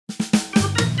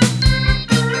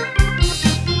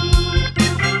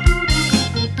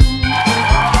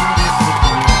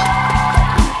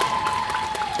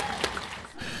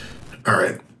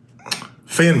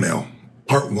Fan Mail,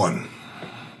 Part 1.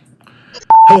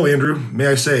 Hello, Andrew. May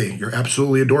I say, you're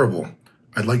absolutely adorable.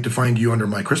 I'd like to find you under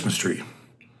my Christmas tree.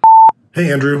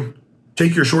 Hey, Andrew.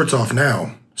 Take your shorts off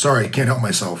now. Sorry, can't help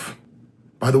myself.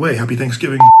 By the way, happy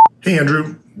Thanksgiving. Hey,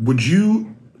 Andrew. Would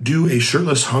you do a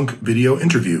shirtless hunk video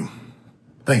interview?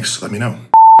 Thanks, let me know.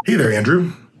 Hey there,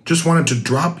 Andrew. Just wanted to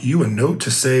drop you a note to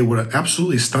say what an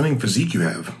absolutely stunning physique you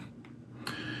have.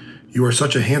 You are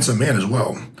such a handsome man as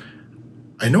well.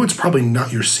 I know it's probably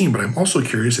not your scene, but I'm also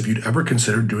curious if you'd ever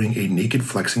consider doing a naked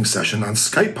flexing session on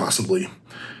Skype, possibly.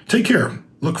 Take care.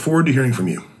 Look forward to hearing from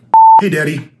you. Hey,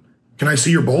 Daddy. Can I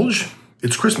see your bulge?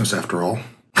 It's Christmas, after all.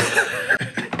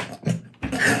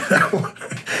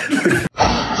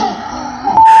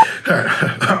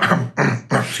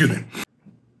 Excuse me.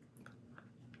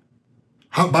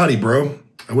 Hot body, bro.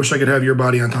 I wish I could have your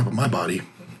body on top of my body.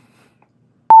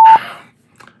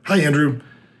 Hi, Andrew.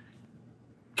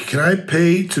 Can I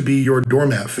pay to be your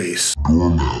doormat face?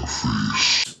 Doormat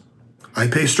face. I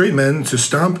pay straight men to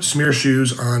stomp smear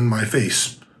shoes on my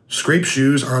face. Scrape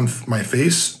shoes on my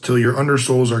face till your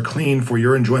undersoles are clean for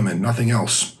your enjoyment, nothing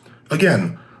else.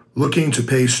 Again, looking to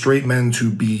pay straight men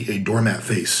to be a doormat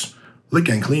face. Lick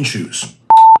and clean shoes.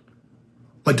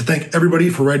 I'd like to thank everybody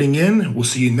for writing in. We'll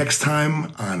see you next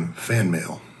time on Fan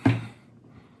Mail.